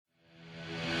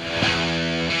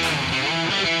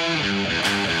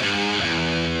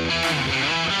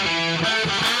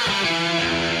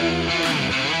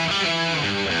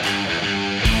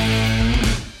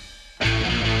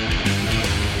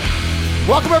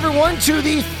Welcome, everyone, to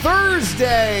the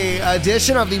Thursday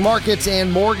edition of the Markets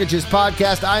and Mortgages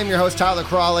podcast. I am your host, Tyler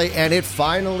Crawley, and it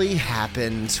finally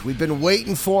happened. We've been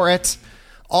waiting for it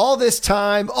all this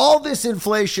time, all this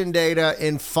inflation data,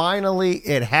 and finally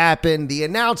it happened. The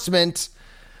announcement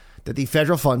that the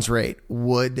federal funds rate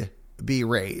would be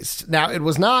raised. Now, it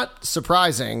was not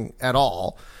surprising at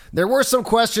all. There were some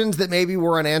questions that maybe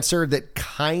were unanswered that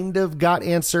kind of got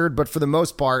answered, but for the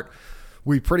most part,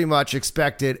 we pretty much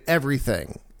expected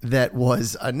everything that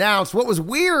was announced. What was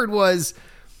weird was,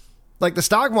 like, the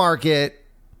stock market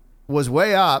was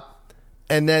way up,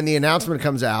 and then the announcement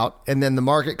comes out, and then the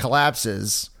market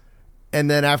collapses,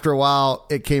 and then after a while,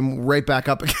 it came right back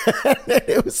up again.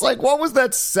 It was like, what was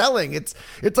that selling? It's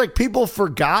like people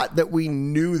forgot that we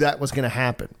knew that was going to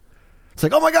happen. It's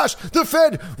like, oh my gosh, the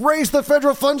Fed raised the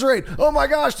federal funds rate. Oh my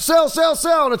gosh, sell.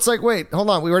 And it's like, wait, hold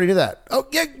on. We already knew that. Oh,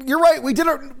 yeah, you're right. We did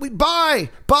it. We buy.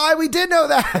 We did know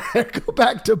that. Go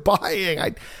back to buying.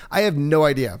 I have no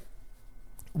idea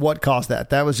what caused that.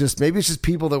 That was just, maybe it's just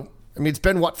people that, I mean, it's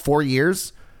been 4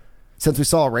 years since we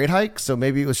saw a rate hike. So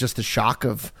maybe it was just the shock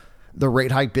of the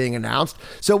rate hike being announced.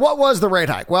 So what was the rate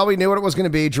hike? Well, we knew what it was going to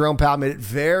be. Jerome Powell made it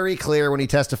very clear when he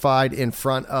testified in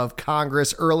front of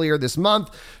Congress earlier this month,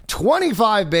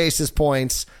 25 basis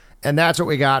points. And that's what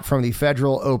we got from the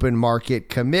Federal Open Market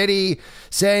Committee,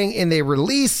 saying in the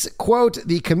release, quote,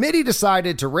 the committee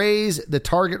decided to raise the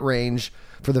target range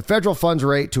for the federal funds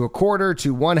rate to 1/4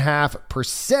 to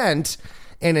 1/2%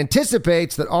 and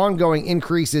anticipates that ongoing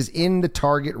increases in the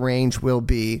target range will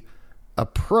be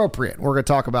appropriate. We're going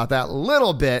to talk about that a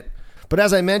little bit. But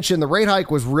as I mentioned, the rate hike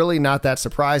was really not that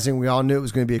surprising. We all knew it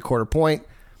was going to be 1/4 point,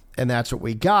 and that's what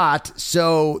we got.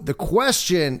 So the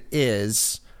question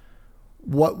is,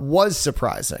 what was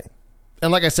surprising?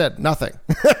 And like I said, nothing.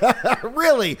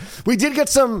 Really. We did get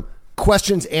some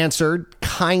questions answered,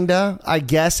 kinda, I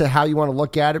guess, at how you want to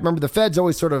look at it. Remember, the Fed's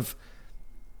always sort of,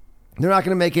 they're not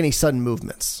going to make any sudden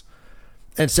movements.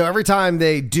 And so every time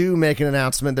they do make an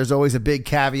announcement, there's always a big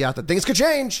caveat that things could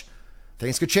change.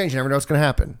 Things could change. You never know what's going to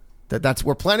happen.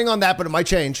 We're planning on that, but it might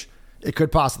change. It could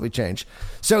possibly change.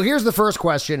 So here's the first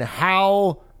question.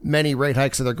 How many rate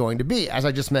hikes are there going to be? As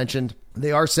I just mentioned,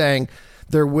 they are saying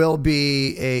there will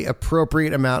be an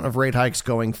appropriate amount of rate hikes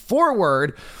going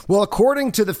forward. Well,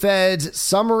 according to the Fed's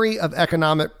summary of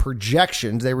economic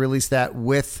projections, they released that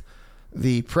with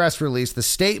the press release, the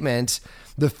statement,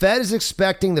 the Fed is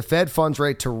expecting the Fed funds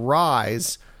rate to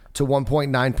rise to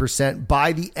 1.9%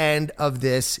 by the end of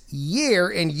this year.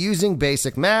 And using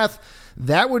basic math,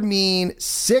 that would mean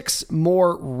 6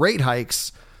 more rate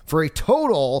hikes for a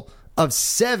total of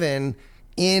 7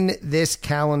 in this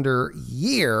calendar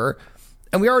year.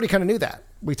 And we already kind of knew that.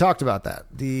 We talked about that.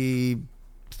 The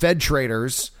Fed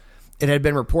traders, it had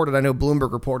been reported, I know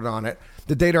Bloomberg reported on it,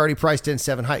 that they'd already priced in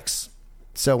 7 hikes.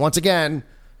 So once again,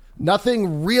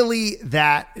 nothing really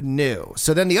that new.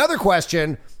 So then the other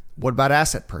question, what about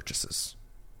asset purchases?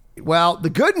 Well, the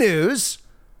good news,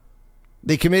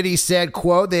 the committee said,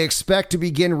 quote, they expect to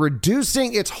begin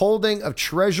reducing its holding of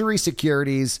Treasury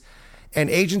securities and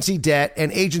agency debt and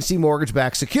agency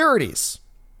mortgage-backed securities.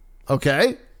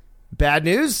 Okay. Bad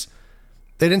news.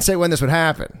 They didn't say when this would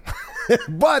happen,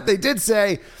 but they did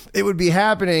say it would be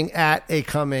happening at a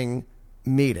coming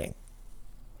meeting.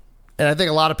 And I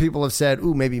think a lot of people have said,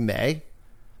 ooh, maybe May.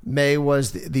 May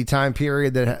was the time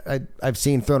period that I've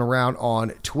seen thrown around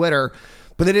on Twitter,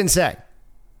 but they didn't say.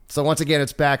 So once again,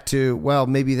 it's back to, well,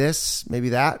 maybe this, maybe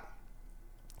that.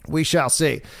 We shall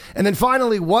see. And then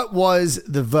finally, what was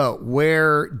the vote?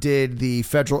 Where did the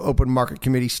Federal Open Market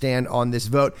Committee stand on this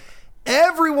vote?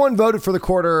 Everyone voted for the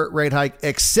 1/4 rate hike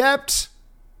except,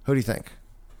 who do you think?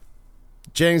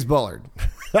 James Bullard.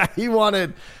 He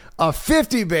wanted a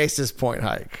 50 basis point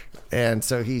hike. And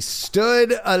so he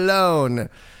stood alone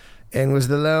and was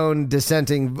the lone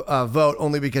dissenting vote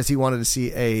only because he wanted to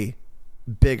see a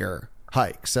bigger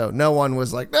hike. So no one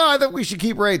was like, no, I think we should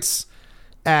keep rates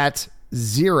at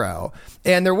 0.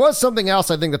 And there was something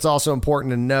else I think that's also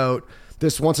important to note.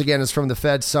 This, once again, is from the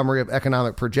Fed's summary of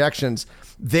economic projections.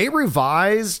 They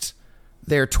revised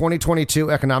their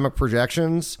 2022 economic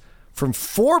projections from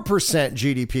 4%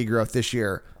 GDP growth this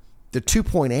year to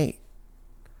 2.8%.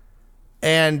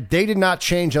 And they did not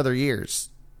change other years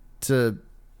to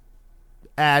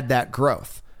add that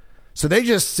growth. So they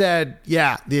just said,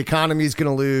 yeah, the economy is going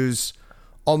to lose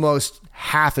almost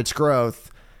half its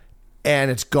growth and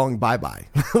it's going bye-bye.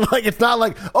 Like, it's not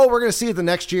like, oh, we're going to see it the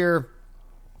next year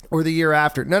or the year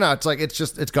after. No, it's like,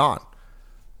 it's gone.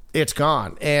 It's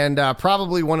gone. And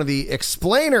probably one of the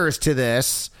explainers to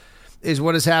this is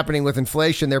what is happening with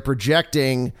inflation. They're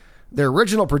projecting, their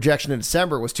original projection in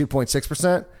December was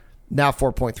 2.6%. Now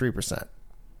 4.3%.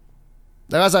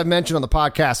 Now, as I've mentioned on the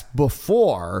podcast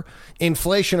before,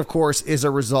 inflation, of course, is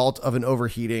a result of an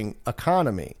overheating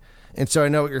economy. And so I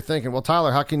know what you're thinking. Well,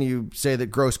 Tyler, how can you say that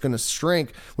growth's going to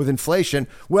shrink with inflation?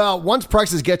 Well, once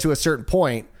prices get to a certain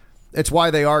point, it's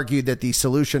why they argued that the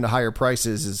solution to higher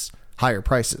prices is higher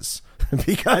prices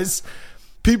because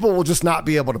people will just not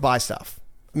be able to buy stuff.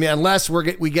 I mean, unless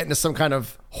we get into some kind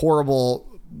of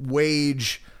horrible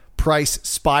wage price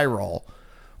spiral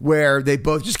where they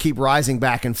both just keep rising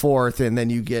back and forth, and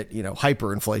then you get,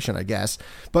 hyperinflation, I guess.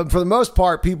 But for the most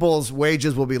part, people's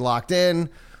wages will be locked in.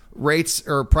 Rates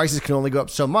or prices can only go up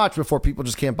so much before people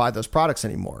just can't buy those products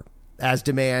anymore. As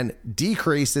demand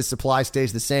decreases, supply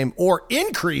stays the same or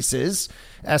increases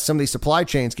as some of these supply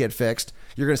chains get fixed,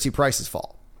 you're going to see prices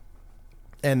fall.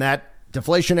 And that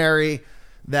deflationary,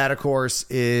 that of course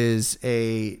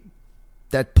that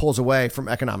pulls away from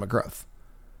economic growth.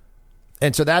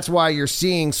 And so that's why you're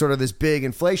seeing sort of this big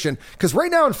inflation, because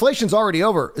right now inflation is already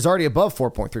above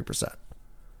 4.3%.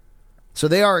 So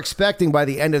they are expecting by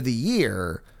the end of the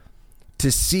year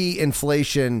to see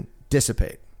inflation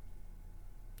dissipate.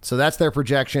 So that's their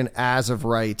projection as of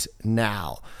right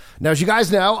now. Now, as you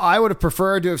guys know, I would have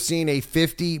preferred to have seen a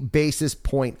 50 basis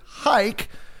point hike,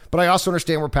 but I also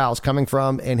understand where Powell's coming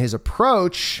from and his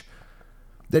approach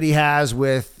that he has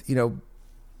with,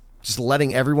 just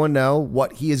letting everyone know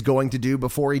what he is going to do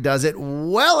before he does it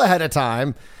well ahead of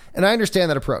time. And I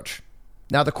understand that approach.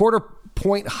 Now, the quarter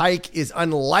point hike is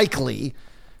unlikely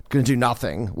going to do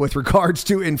nothing with regards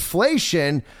to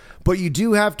inflation, but you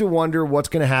do have to wonder what's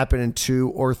going to happen in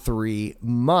 2 or 3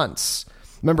 months.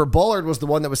 Remember, Bullard was the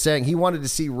one that was saying he wanted to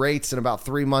see rates in about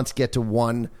 3 months get to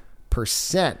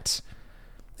 1%.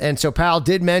 And so Powell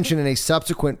did mention in a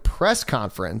subsequent press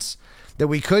conference that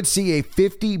we could see a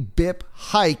 50 bip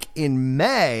hike in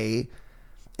May,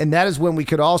 and that is when we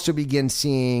could also begin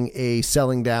seeing a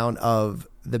selling down of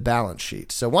the balance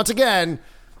sheet. So once again,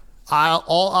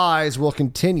 all eyes will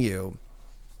continue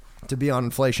to be on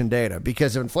inflation data,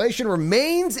 because if inflation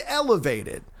remains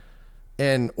elevated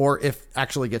or if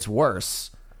actually gets worse,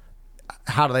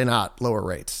 how do they not lower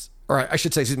rates? Or I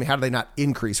should say, how do they not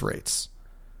increase rates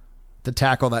to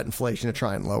tackle that inflation, to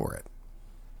try and lower it?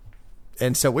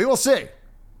 And so we will see.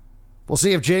 We'll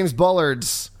see if James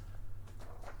Bullard's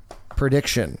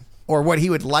prediction or what he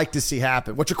would like to see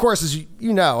happen, which of course is,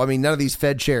 none of these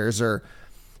Fed chairs are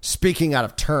speaking out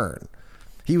of turn.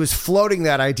 He was floating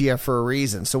that idea for a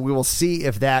reason. So we will see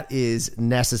if that is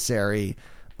necessary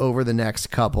over the next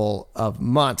couple of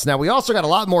months. Now, we also got a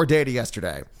lot more data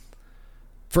yesterday.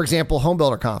 For example, home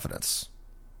builder confidence.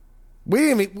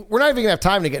 We're not even going to have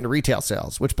time to get into retail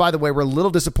sales, which, by the way, were a little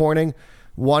disappointing.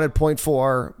 Wanted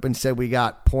 0.4, but instead we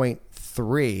got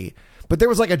 0.3. But there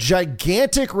was like a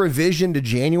gigantic revision to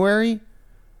January.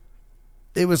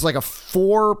 It was like a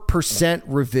 4%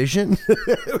 revision.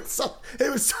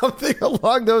 It was something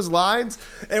along those lines.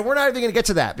 And we're not even going to get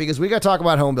to that because we got to talk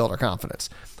about home builder confidence.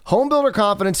 Home builder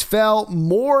confidence fell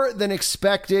more than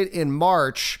expected in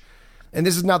March. And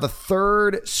this is now the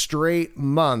third straight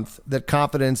month that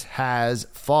confidence has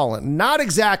fallen. Not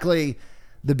exactly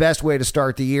the best way to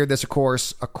start the year. This, of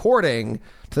course, according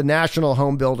to the National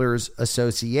Home Builders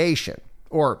Association,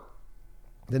 or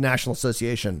the National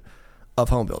Association of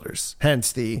Home Builders,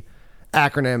 hence the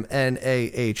acronym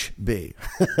NAHB.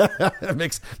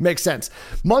 makes sense.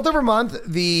 Month over month,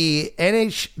 the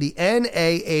NAHB,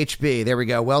 there we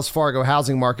go, Wells Fargo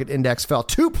Housing Market Index fell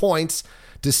 2 points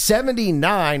to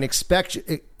 79.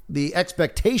 The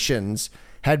expectations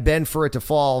had been for it to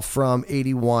fall from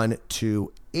 81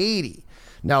 to 80.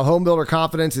 Now, home builder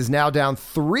confidence is now down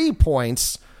 3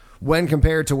 points when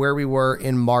compared to where we were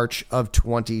in March of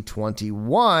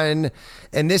 2021.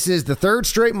 And this is the third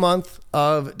straight month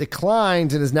of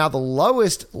declines and is now the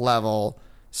lowest level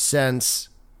since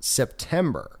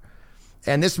September.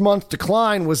 And this month's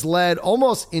decline was led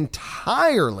almost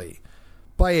entirely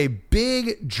by a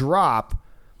big drop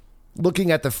looking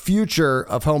at the future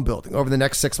of home building. Over the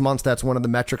next 6 months, that's one of the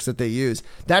metrics that they use.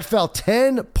 That fell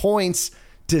 10 points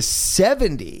to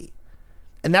 70.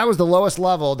 And that was the lowest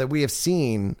level that we have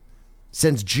seen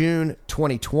since June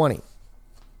 2020.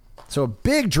 So a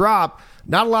big drop,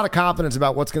 not a lot of confidence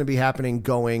about what's going to be happening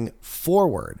going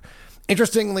forward.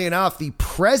 Interestingly enough, the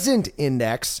present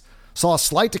index saw a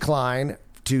slight decline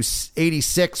to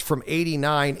 86 from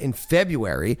 89 in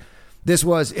February. This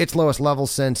was its lowest level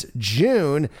since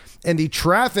June, and the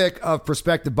traffic of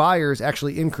prospective buyers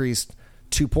actually increased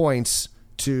 2 points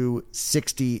to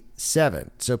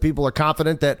 67. So people are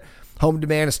confident that home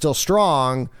demand is still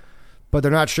strong, but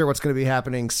they're not sure what's going to be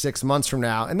happening 6 months from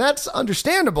now. And that's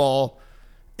understandable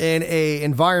in an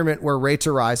environment where rates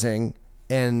are rising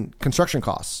and construction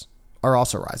costs are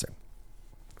also rising.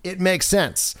 it makes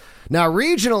sense. Now,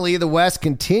 regionally, the West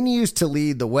continues to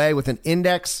lead the way with an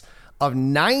index of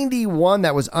 91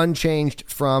 that was unchanged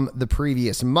from the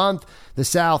previous month. The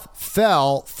South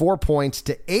fell 4 points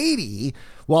to 80,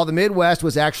 while the Midwest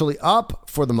was actually up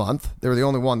for the month. They were the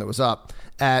only one that was up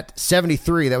at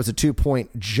 73. That was a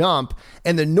 2-point jump.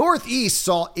 And the Northeast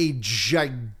saw a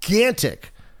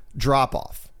gigantic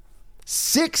drop-off.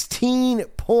 16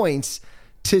 points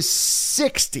to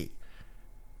 60.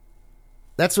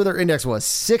 That's where their index was,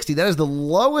 60. That is the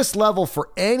lowest level for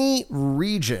any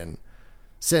region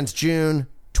since June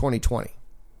 2020.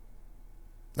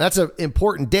 That's an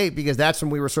important date because that's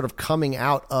when we were sort of coming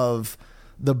out of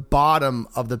the bottom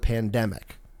of the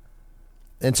pandemic.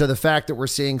 And so the fact that we're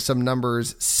seeing some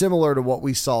numbers similar to what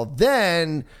we saw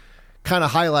then kind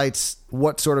of highlights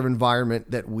what sort of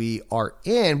environment that we are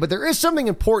in. But there is something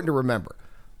important to remember.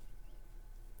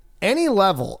 Any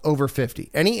level over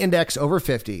 50, any index over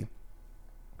 50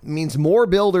 means more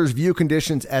builders view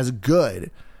conditions as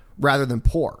good rather than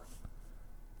poor.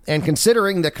 And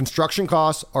considering that construction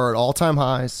costs are at all-time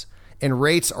highs and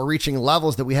rates are reaching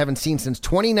levels that we haven't seen since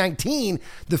 2019,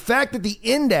 the fact that the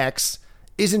index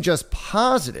isn't just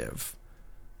positive,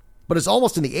 but it's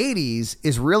almost in the 80s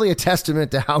is really a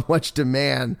testament to how much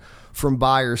demand from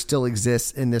buyers still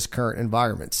exists in this current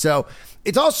environment. So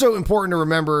it's also important to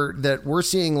remember that we're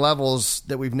seeing levels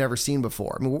that we've never seen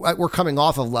before. I mean, we're coming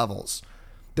off of levels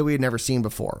that we had never seen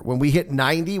before. When we hit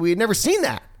 90, we had never seen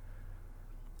that.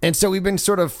 And so we've been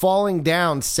sort of falling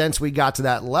down since we got to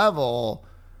that level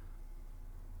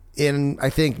in, I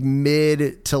think,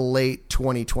 mid to late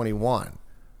 2021.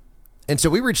 And so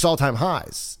we reached all-time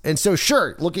highs. And so,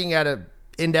 sure, looking at an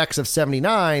index of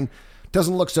 79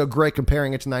 doesn't look so great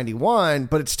comparing it to 91,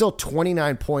 but it's still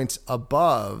 29 points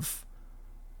above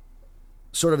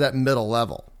sort of that middle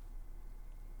level.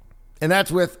 And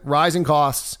that's with rising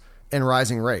costs and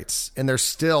rising rates. And they're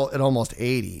still at almost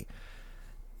 80.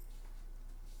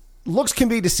 Looks can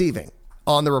be deceiving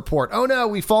on the report. Oh, no,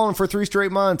 we've fallen for 3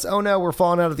 straight months. Oh, no, we're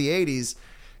falling out of the 80s.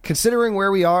 Considering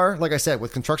where we are, like I said,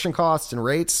 with construction costs and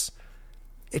rates,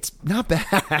 it's not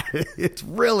bad. It's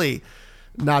really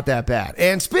not that bad.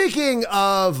 And speaking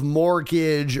of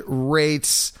mortgage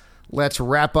rates, let's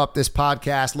wrap up this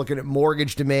podcast looking at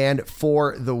mortgage demand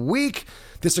for the week.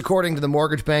 This, according to the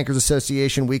Mortgage Bankers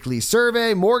Association weekly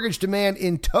survey, mortgage demand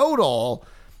in total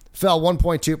fell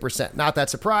 1.2%. Not that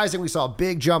surprising. We saw a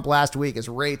big jump last week as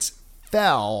rates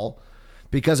fell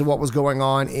because of what was going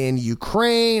on in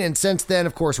Ukraine. And since then,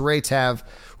 of course, rates have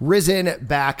risen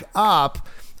back up.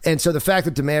 And so the fact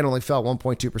that demand only fell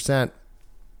 1.2%,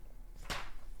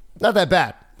 not that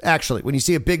bad. Actually, when you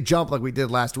see a big jump like we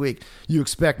did last week, you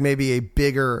expect maybe a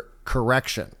bigger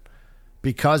correction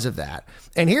because of that.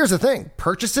 And here's the thing.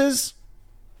 Purchases,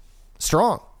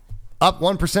 strong, up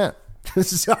 1%.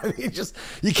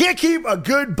 You can't keep a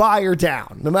good buyer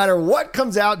down. No matter what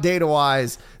comes out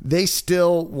data-wise, they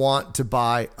still want to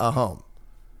buy a home.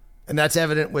 And that's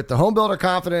evident with the home builder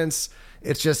confidence.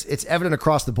 It's evident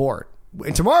across the board.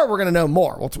 And tomorrow we're going to know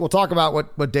more. We'll talk about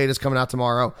what data is coming out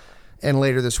tomorrow and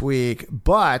later this week.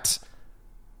 But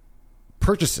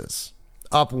purchases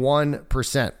up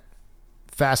 1%.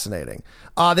 Fascinating.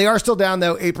 They are still down,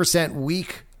 though, 8%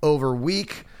 week over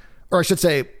week. Or I should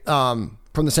say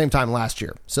from the same time last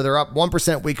year. So they're up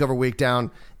 1% week over week,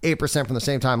 down 8% from the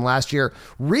same time last year.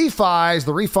 Refis,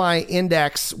 the refi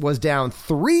index was down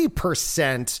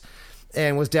 3%.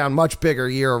 And was down much bigger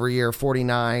year over year,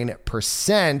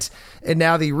 49%. And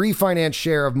now the refinance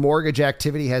share of mortgage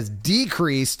activity has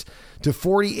decreased to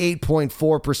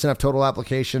 48.4% of total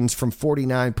applications from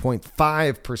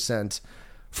 49.5%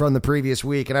 from the previous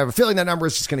week. And I have a feeling that number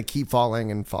is just going to keep falling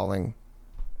and falling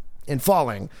and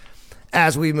falling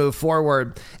as we move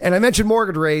forward. And I mentioned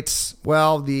mortgage rates.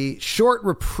 Well, the short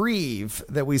reprieve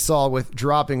that we saw with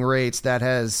dropping rates, that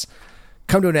has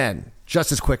come to an end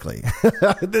just as quickly.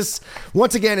 This,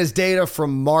 once again, is data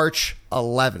from March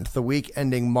 11th, the week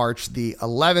ending March the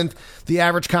 11th. The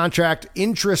average contract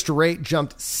interest rate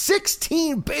jumped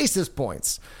 16 basis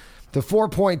points to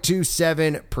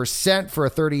 4.27% for a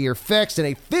 30-year fixed, and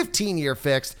a 15-year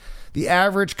fixed. The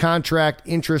average contract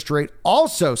interest rate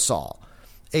also saw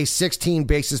a 16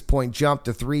 basis point jump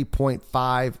to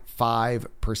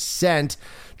 3.55%.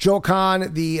 Joel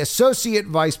Kahn, the Associate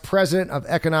Vice President of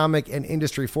Economic and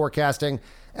Industry Forecasting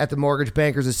at the Mortgage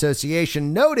Bankers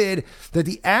Association, noted that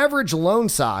the average loan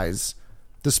size,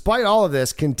 despite all of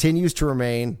this, continues to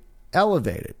remain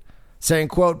elevated, saying,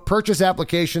 quote, purchase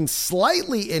applications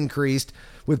slightly increased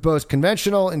with both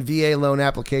conventional and VA loan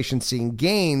applications seeing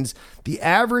gains. The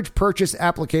average purchase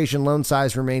application loan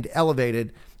size remained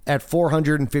elevated at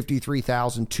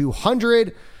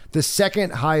 $453,200. the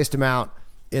second highest amount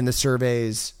in the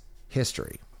survey's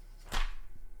history.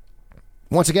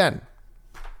 Once again,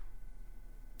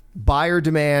 buyer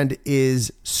demand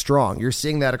is strong. You're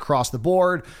seeing that across the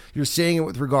board. You're seeing it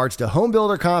with regards to home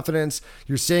builder confidence.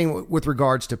 You're seeing it with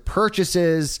regards to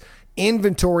purchases,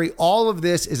 inventory. All of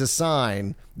this is a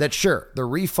sign that, sure, the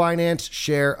refinance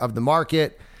share of the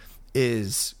market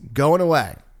is going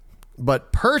away,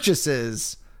 but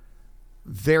purchases,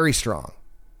 very strong.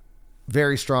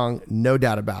 Very strong, no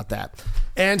doubt about that.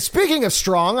 And speaking of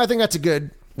strong, I think that's a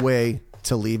good way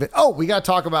to leave it. Oh, we got to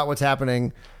talk about what's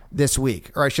happening this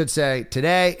week, or I should say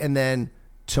today and then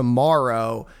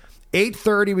tomorrow.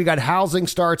 8:30, we got housing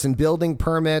starts and building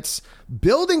permits.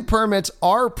 Building permits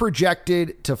are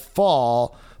projected to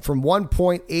fall from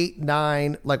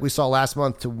 1.89, like we saw last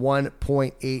month, to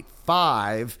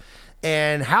 1.85.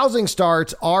 And housing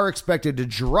starts are expected to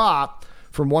drop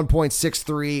from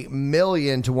 1.63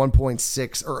 million to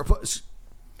 1.6, or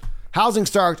housing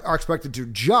starts are expected to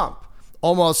jump,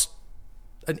 almost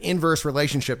an inverse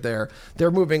relationship there.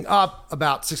 They're moving up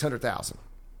about 600,000.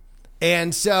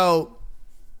 And so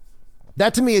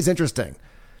that to me is interesting,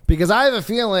 because I have a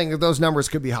feeling that those numbers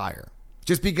could be higher.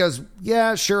 Just because,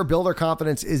 yeah, sure, builder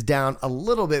confidence is down a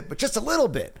little bit, but just a little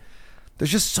bit.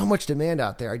 There's just so much demand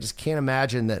out there. I just can't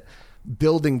imagine that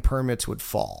building permits would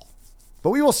fall. But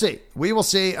we will see. We will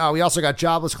see. We also got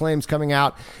jobless claims coming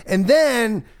out. And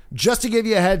then, just to give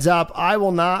you a heads up, I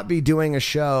will not be doing a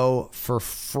show for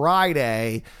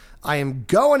Friday. I am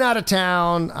going out of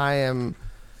town. I am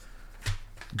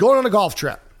going on a golf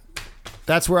trip.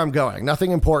 That's where I'm going.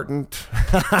 Nothing important.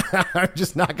 I'm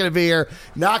just not going to be here.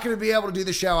 Not going to be able to do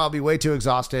the show. I'll be way too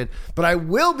exhausted. But I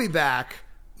will be back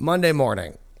Monday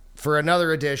morning for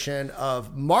another edition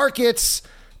of Markets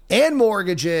and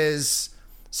Mortgages.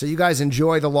 So you guys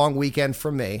enjoy the long weekend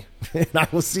from me. And I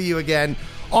will see you again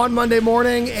on Monday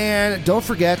morning. And don't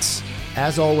forget,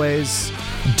 as always,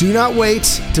 do not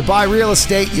wait to buy real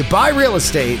estate. You buy real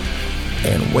estate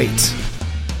and wait.